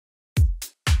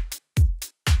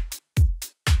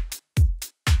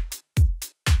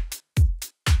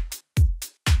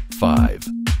5,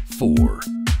 4,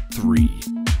 3,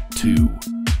 2,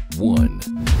 1.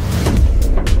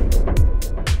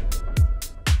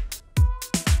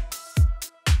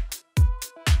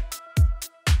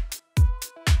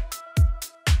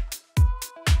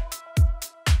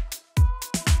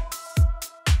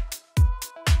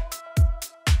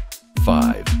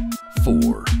 5,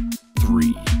 4,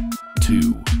 3,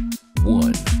 2,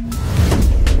 1.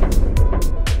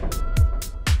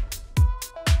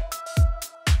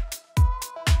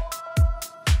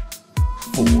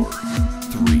 4,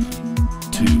 3,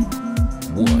 2,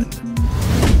 1.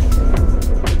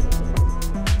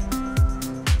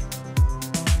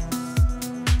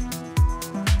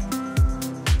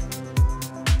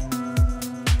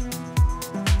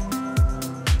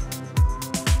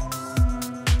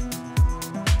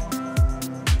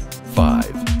 5,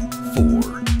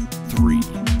 4, 3,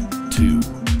 2,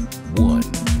 1.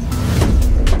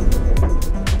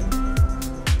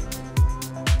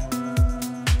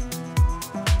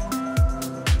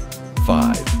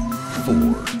 5,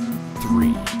 4,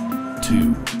 3,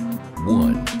 2,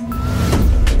 1.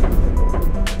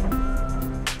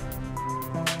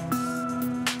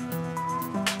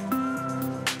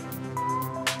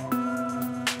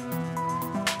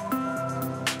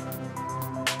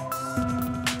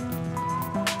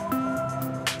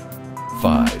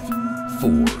 5, 4, 3, 2, 1. 5,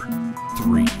 4,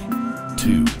 3,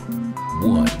 2,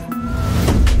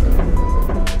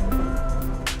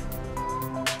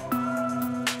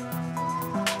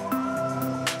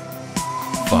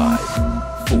 1. 5,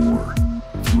 4,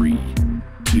 3,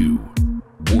 2,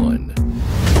 1.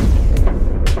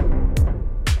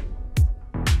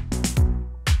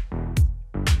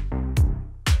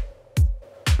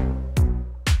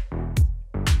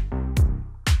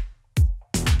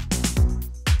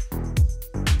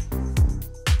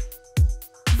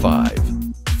 5,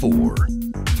 4,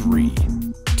 3,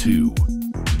 2,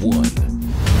 1.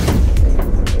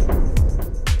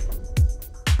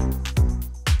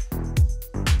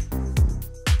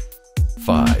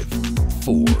 5,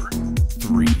 4,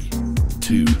 3,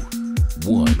 2,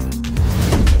 1.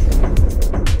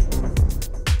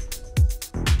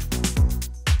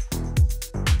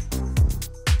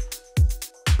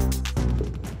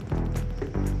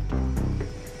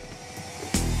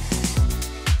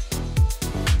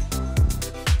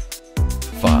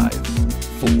 5,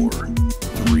 4,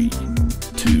 3,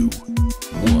 2,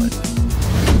 1. 5,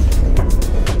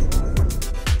 4,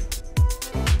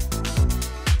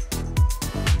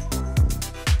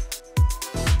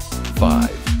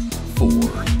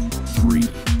 3,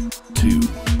 2,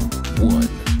 1.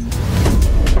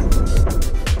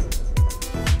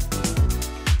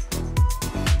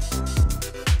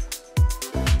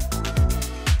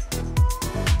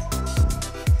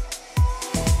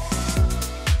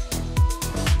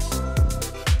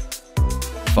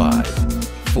 5,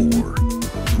 4,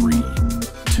 3,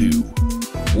 2,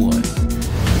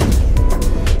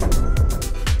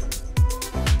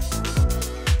 1.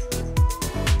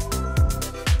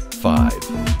 5,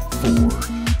 4,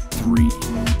 3,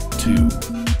 2,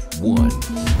 1.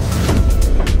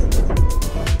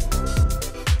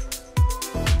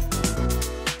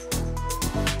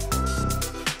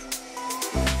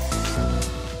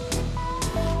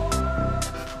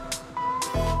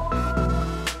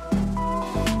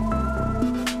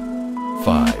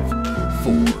 5,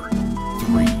 4,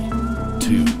 3,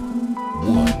 2,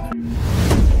 1.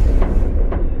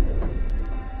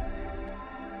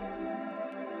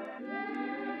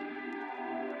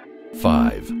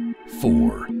 5,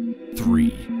 4,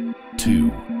 3, 2,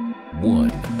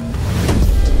 1.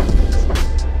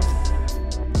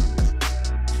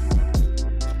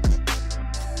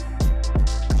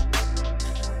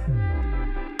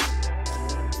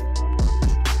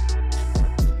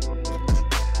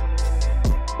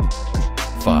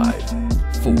 5,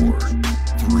 4,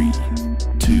 3,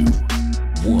 2,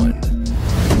 1.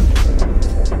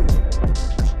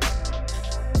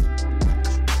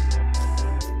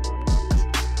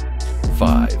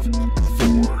 5,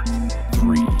 4,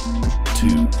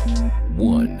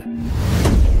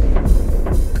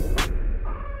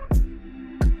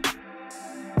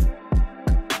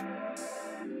 3,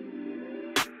 2,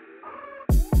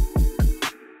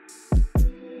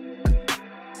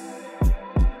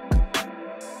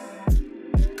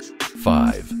 1.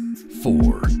 5,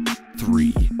 4,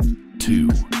 3, 2,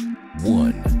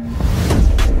 1.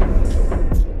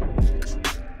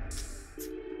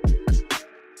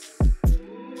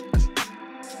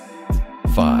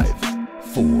 5,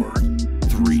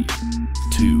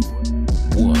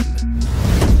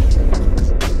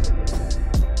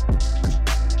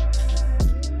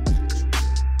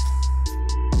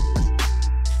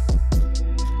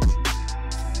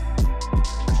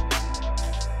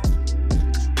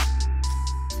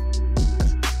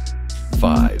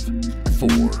 5, 4,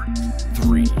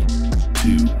 3,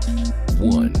 2,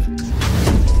 1.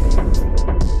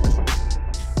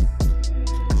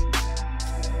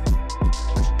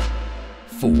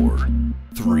 4,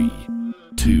 3,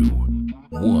 2,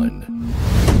 1.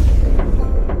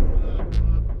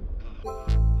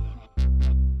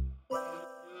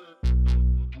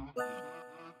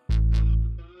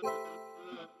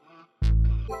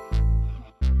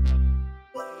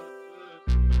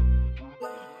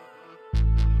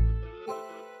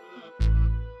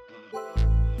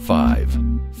 5,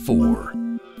 4,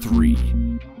 3,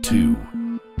 2,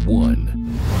 1.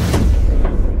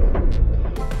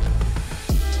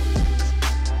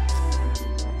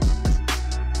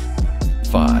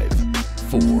 5,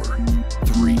 4,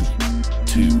 3,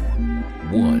 2,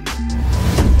 1.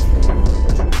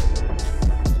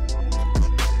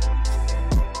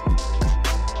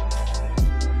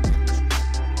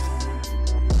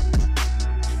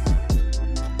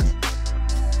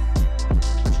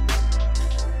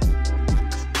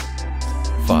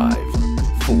 5,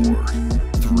 4,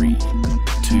 3,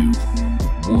 2,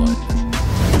 1.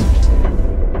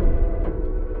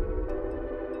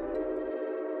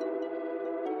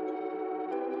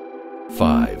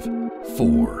 5,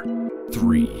 4,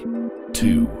 3,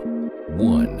 2,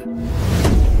 1. 5, 4, 3, 2, 1.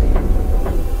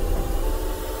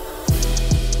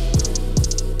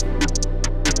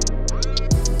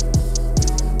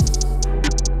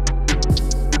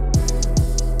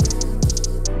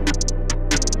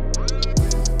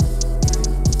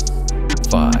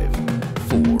 5,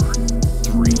 4,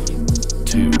 3,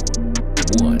 2,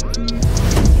 1.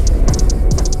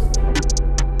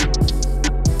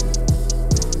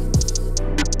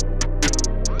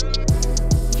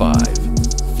 5,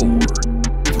 4,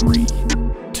 3,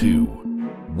 2,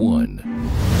 1.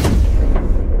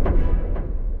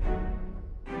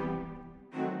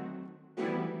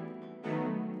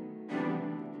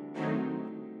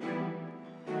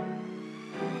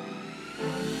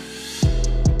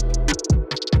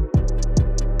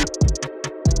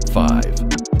 5,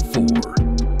 4,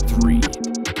 3,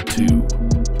 2,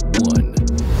 1.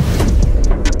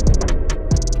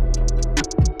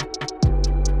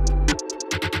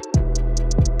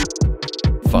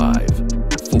 5,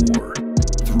 4,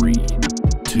 3,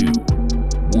 2,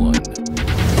 1.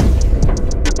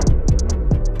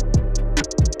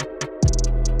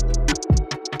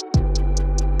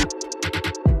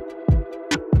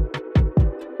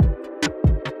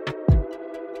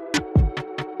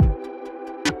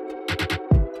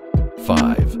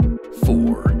 5,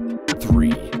 4,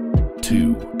 3,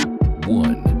 2,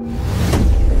 1.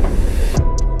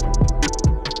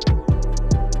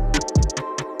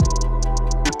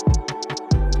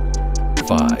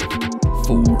 5,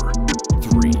 4,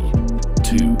 3,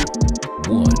 2,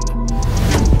 1.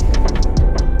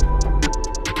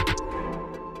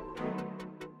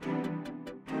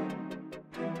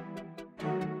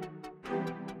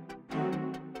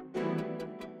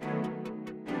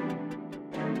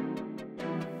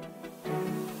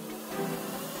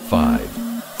 5,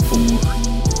 4,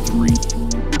 3,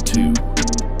 2,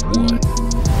 1.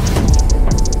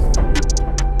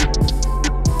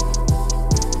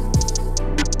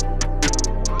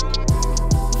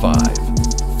 5,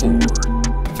 4,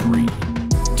 3,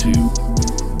 2,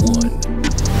 1.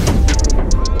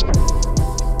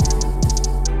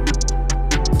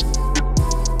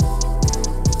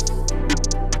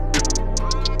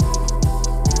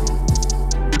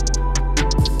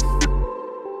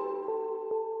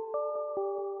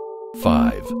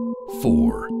 5,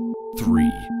 4,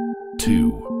 3, 2,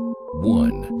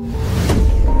 1.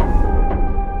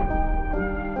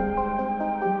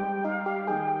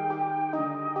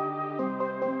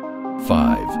 5,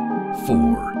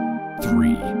 4,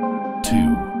 3,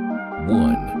 2,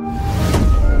 1.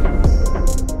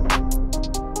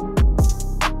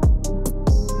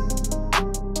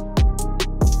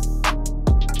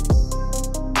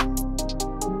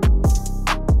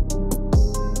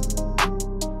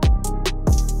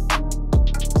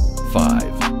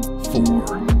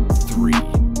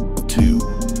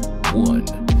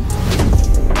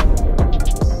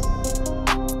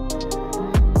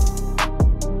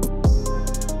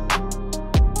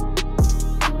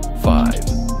 5,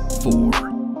 4,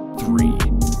 3,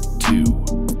 2,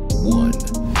 1.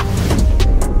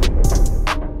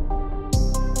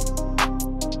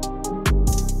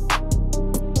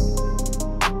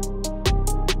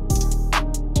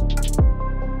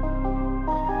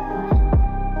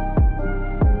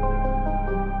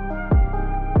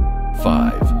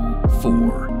 5,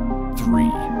 4,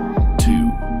 3, 2,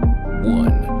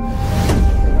 1.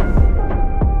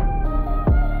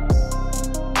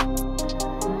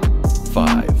 5,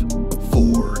 5,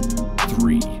 4,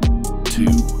 3, 2,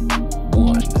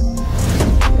 1.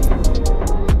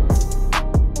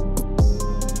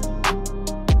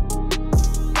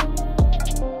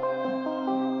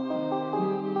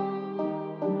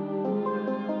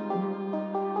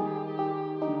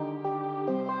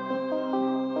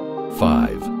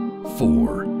 5,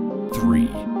 4,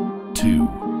 3,